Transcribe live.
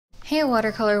Hey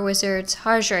watercolor wizards,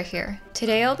 Hajra here.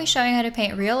 Today I'll be showing how to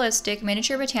paint realistic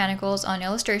miniature botanicals on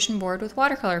illustration board with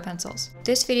watercolor pencils.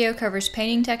 This video covers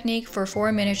painting technique for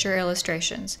 4 miniature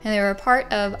illustrations, and they are a part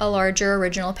of a larger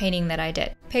original painting that I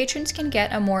did. Patrons can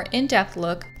get a more in-depth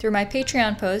look through my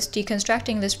Patreon post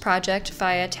deconstructing this project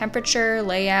via temperature,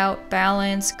 layout,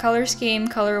 balance, color scheme,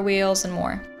 color wheels, and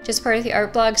more. Just part of the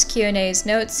art blogs, Q&As,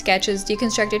 notes, sketches,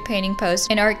 deconstructed painting posts,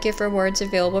 and art gift rewards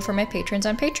available for my patrons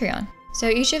on Patreon. So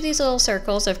each of these little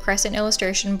circles of crescent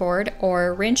illustration board,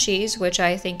 or Rinchies, which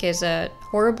I think is a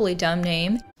horribly dumb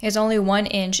name, is only 1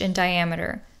 inch in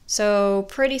diameter, so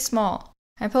pretty small.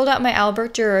 I pulled out my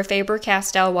Albert Dürer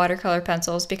Faber-Castell watercolor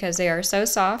pencils because they are so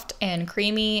soft and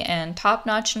creamy and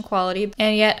top-notch in quality,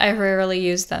 and yet I rarely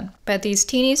use them. But these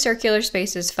teeny circular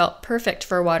spaces felt perfect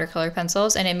for watercolor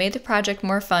pencils, and it made the project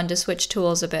more fun to switch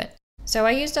tools a bit. So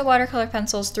I used the watercolor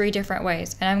pencils 3 different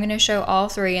ways, and I'm going to show all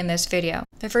 3 in this video.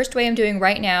 The first way I'm doing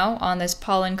right now on this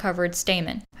pollen-covered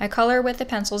stamen. I color with the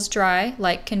pencils dry,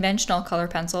 like conventional color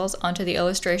pencils, onto the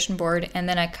illustration board, and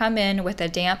then I come in with a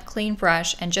damp, clean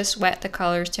brush and just wet the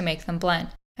colors to make them blend.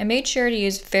 I made sure to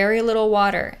use very little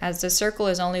water, as the circle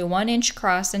is only 1 inch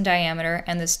across in diameter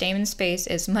and the stamen space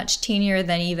is much teenier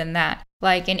than even that,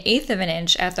 like 1/8 of an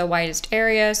inch at the widest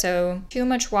area, so too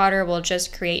much water will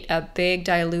just create a big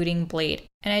diluting bleed.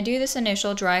 And I do this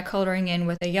initial dry coloring in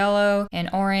with the yellow and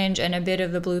orange and a bit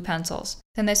of the blue pencils.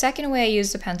 Then the second way I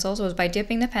used the pencils was by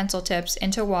dipping the pencil tips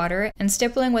into water and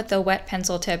stippling with the wet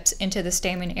pencil tips into the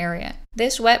stamen area.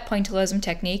 This wet pointillism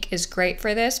technique is great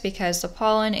for this because the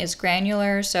pollen is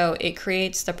granular, so it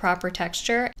creates the proper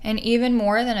texture, and even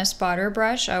more than a spotter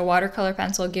brush, a watercolor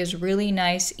pencil gives really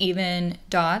nice even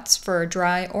dots for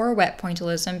dry or wet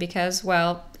pointillism because,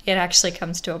 well, it actually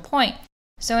comes to a point.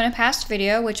 So in a past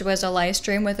video, which was a live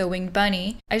stream with a winged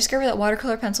bunny, I discovered that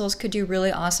watercolor pencils could do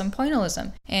really awesome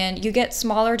pointillism. And you get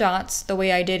smaller dots the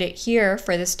way I did it here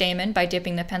for the stamen by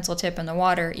dipping the pencil tip in the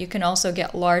water. You can also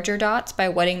get larger dots by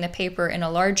wetting the paper in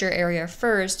a larger area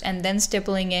first and then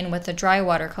stippling in with the dry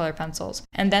watercolor pencils.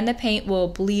 And then the paint will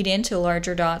bleed into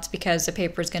larger dots because the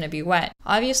paper is going to be wet.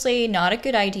 Obviously not a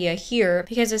good idea here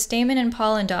because the stamen and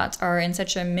pollen dots are in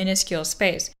such a minuscule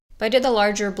space. But I did the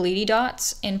larger bleedy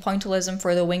dots in pointillism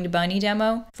for the winged bunny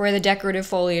demo for the decorative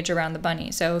foliage around the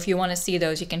bunny, so if you want to see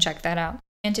those you can check that out.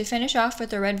 And to finish off with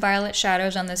the red-violet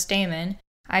shadows on the stamen,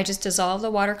 I just dissolved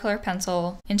the watercolor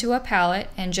pencil into a palette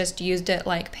and just used it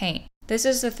like paint. This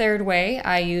is the 3rd way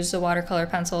I use the watercolor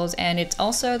pencils, and it's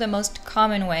also the most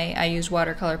common way I use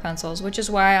watercolor pencils, which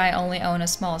is why I only own a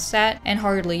small set and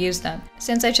hardly use them,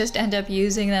 since I just end up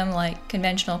using them like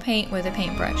conventional paint with a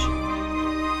paintbrush.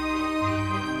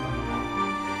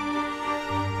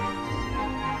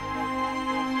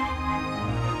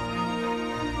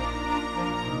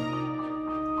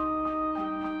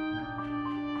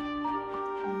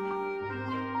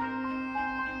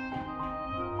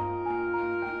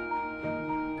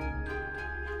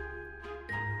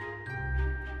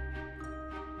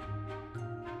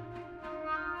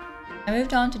 I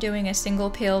moved on to doing a single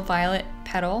pale violet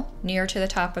petal near to the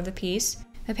top of the piece.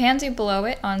 The pansy below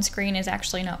it on screen is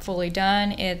actually not fully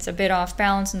done. It's a bit off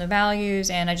balance in the values,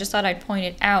 and I just thought I'd point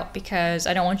it out because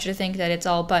I don't want you to think that it's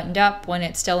all buttoned up when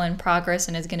it's still in progress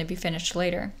and is going to be finished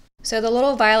later. So the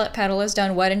little violet petal is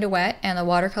done wet into wet, and the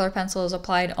watercolor pencil is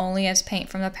applied only as paint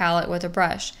from the palette with a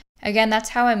brush. Again, that's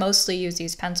how I mostly use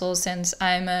these pencils since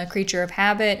I'm a creature of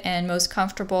habit and most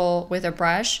comfortable with a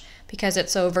brush because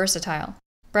it's so versatile.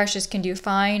 Brushes can do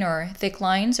fine or thick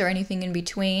lines or anything in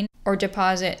between, or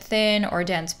deposit thin or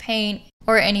dense paint,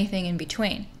 or anything in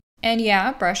between. And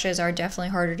yeah, brushes are definitely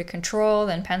harder to control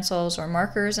than pencils or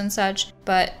markers and such,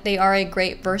 but they are a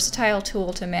great versatile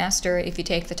tool to master if you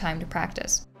take the time to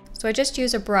practice. So I just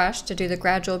use a brush to do the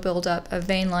gradual buildup of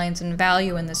vein lines and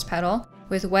value in this petal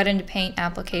with wetted paint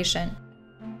application.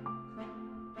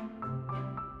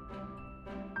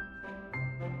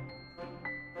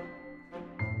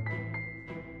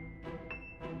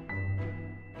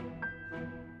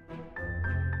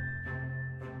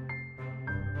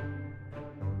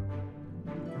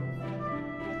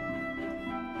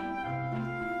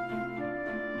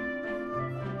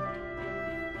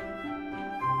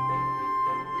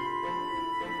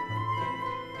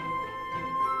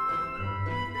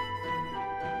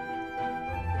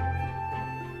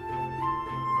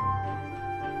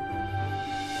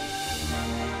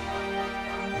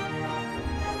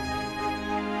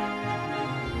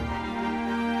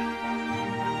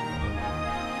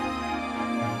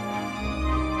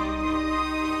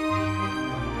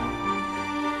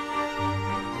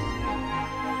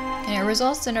 it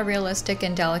results in a realistic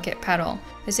and delicate petal.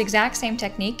 This exact same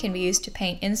technique can be used to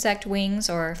paint insect wings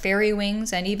or fairy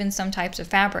wings and even some types of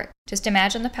fabric. Just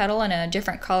imagine the petal in a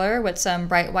different color with some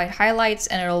bright white highlights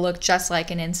and it'll look just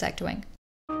like an insect wing.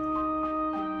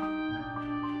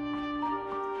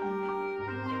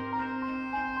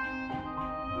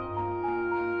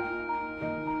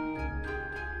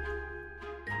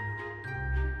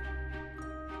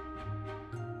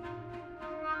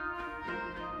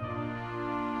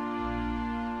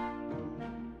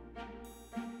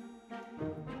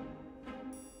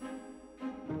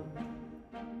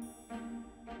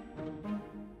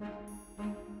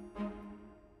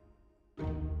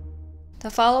 The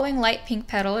following light pink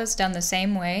petal is done the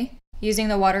same way, using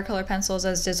the watercolor pencils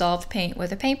as dissolved paint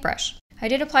with a paintbrush. I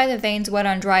did apply the veins wet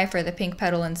on dry for the pink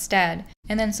petal instead,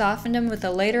 and then softened them with a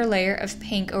later layer of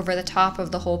pink over the top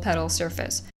of the whole petal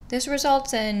surface. This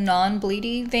results in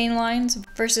non-bleedy vein lines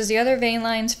versus the other vein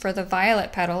lines for the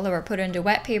violet petal that were put into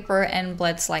wet paper and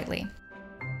bled slightly.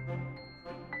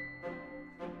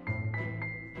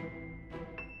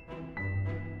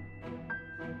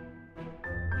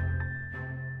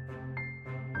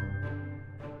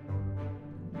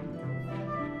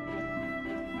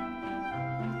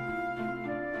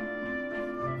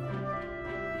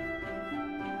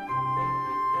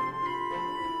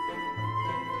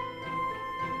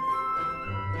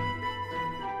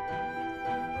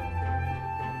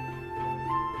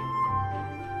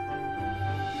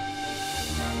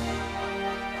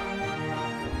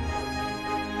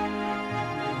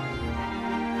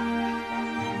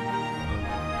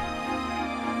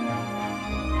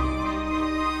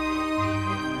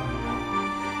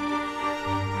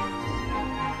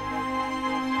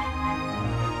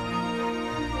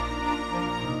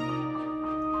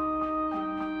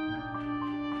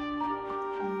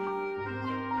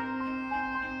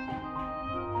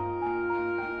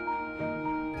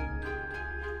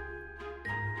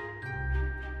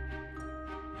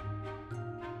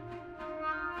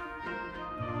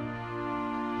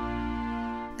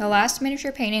 The last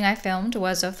miniature painting I filmed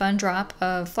was a fun drop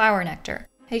of flower nectar,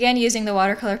 again using the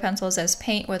watercolor pencils as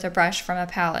paint with a brush from a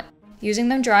palette. Using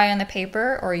them dry on the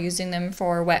paper or using them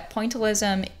for wet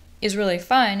pointillism is really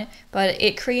fun, but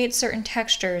it creates certain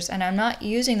textures, and I'm not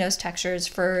using those textures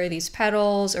for these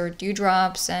petals or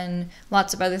dewdrops and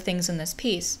lots of other things in this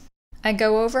piece. I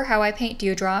go over how I paint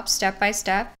dewdrops step by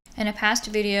step in a past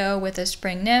video with a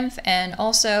spring nymph and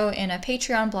also in a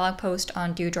Patreon blog post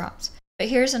on dewdrops. But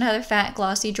here's another fat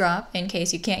glossy drop in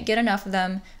case you can't get enough of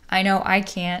them. I know I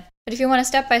can't. But if you want a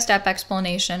step-by-step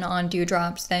explanation on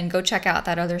dewdrops, then go check out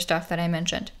that other stuff that I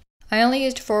mentioned. I only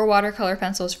used 4 watercolor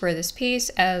pencils for this piece,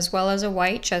 as well as a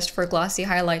white just for glossy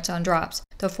highlights on drops.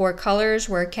 The 4 colors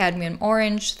were cadmium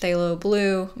orange, phthalo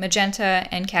blue, magenta,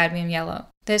 and cadmium yellow.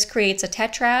 This creates a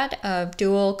tetrad of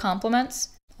dual complements,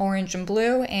 orange and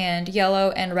blue, and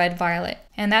yellow and red violet.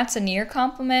 And that's a near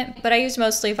complement, but I use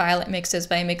mostly violet mixes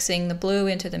by mixing the blue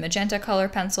into the magenta color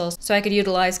pencils so I could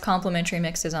utilize complementary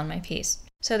mixes on my piece.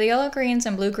 So the yellow greens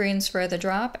and blue greens for the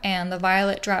drop and the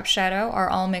violet drop shadow are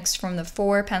all mixed from the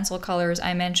 4 pencil colors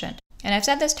I mentioned. And I've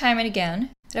said this time and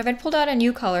again that if I'd pulled out a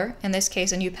new color, in this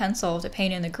case a new pencil to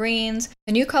paint in the greens,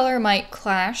 the new color might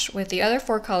clash with the other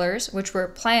 4 colors which were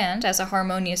planned as a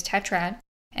harmonious tetrad,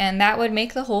 and that would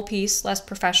make the whole piece less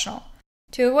professional.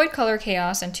 To avoid color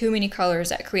chaos and too many colors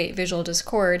that create visual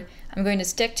discord, I'm going to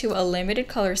stick to a limited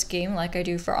color scheme like I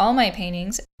do for all my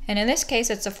paintings, and in this case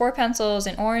it's the 4 pencils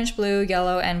in orange, blue,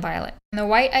 yellow, and violet. And the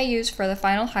white I use for the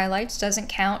final highlights doesn't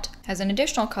count as an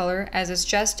additional color as it's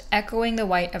just echoing the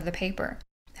white of the paper.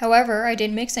 However, I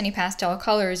didn't mix any pastel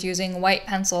colors using white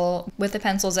pencil with the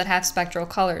pencils that have spectral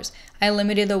colors. I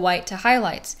limited the white to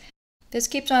highlights. This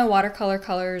keeps my watercolor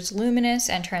colors luminous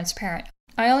and transparent.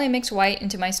 I only mix white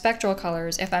into my spectral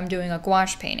colors if I'm doing a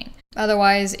gouache painting.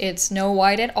 Otherwise, it's no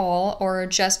white at all or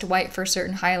just white for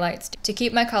certain highlights to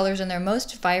keep my colors in their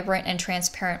most vibrant and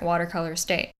transparent watercolor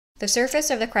state. The surface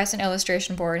of the Crescent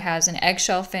illustration board has an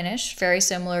eggshell finish, very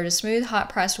similar to smooth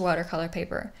hot-pressed watercolor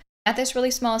paper. At this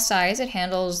really small size, it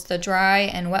handles the dry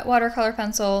and wet watercolor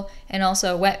pencil and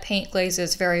also wet paint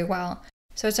glazes very well.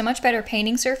 So it's a much better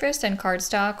painting surface than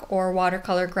cardstock or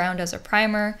watercolor ground as a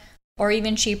primer, or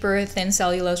even cheaper thin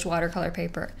cellulose watercolor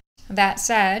paper. That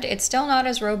said, it's still not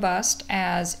as robust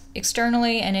as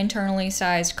externally and internally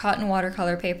sized cotton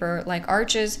watercolor paper like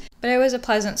Arches, but it was a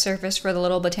pleasant surface for the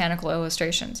little botanical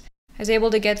illustrations. I was able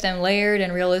to get them layered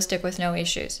and realistic with no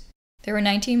issues. There were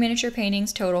 19 miniature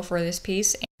paintings total for this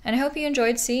piece, and and I hope you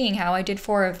enjoyed seeing how I did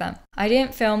 4 of them. I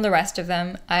didn't film the rest of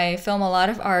them. I film a lot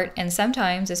of art, and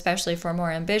sometimes, especially for more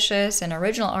ambitious and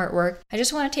original artwork, I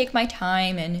just want to take my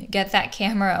time and get that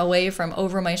camera away from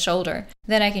over my shoulder.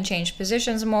 Then I can change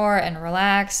positions more and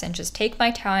relax and just take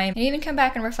my time and even come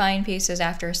back and refine pieces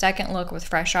after a second look with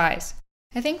fresh eyes.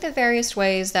 I think the various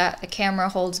ways that the camera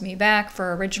holds me back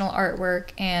for original artwork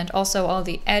and also all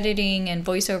the editing and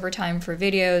voiceover time for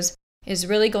videos is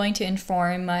really going to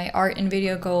inform my art and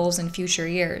video goals in future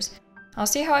years. I'll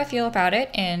see how I feel about it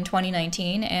in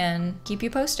 2019 and keep you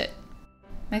posted.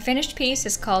 My finished piece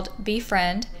is called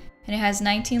Befriend, and it has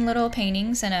 19 little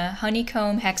paintings in a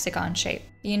honeycomb hexagon shape.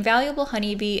 The invaluable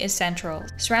honeybee is central,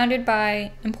 surrounded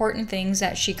by important things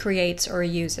that she creates or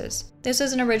uses. This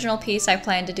is an original piece I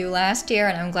planned to do last year,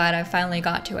 and I'm glad I finally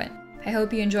got to it. I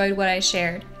hope you enjoyed what I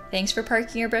shared. Thanks for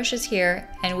parking your brushes here,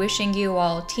 and wishing you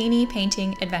all teeny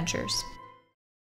painting adventures.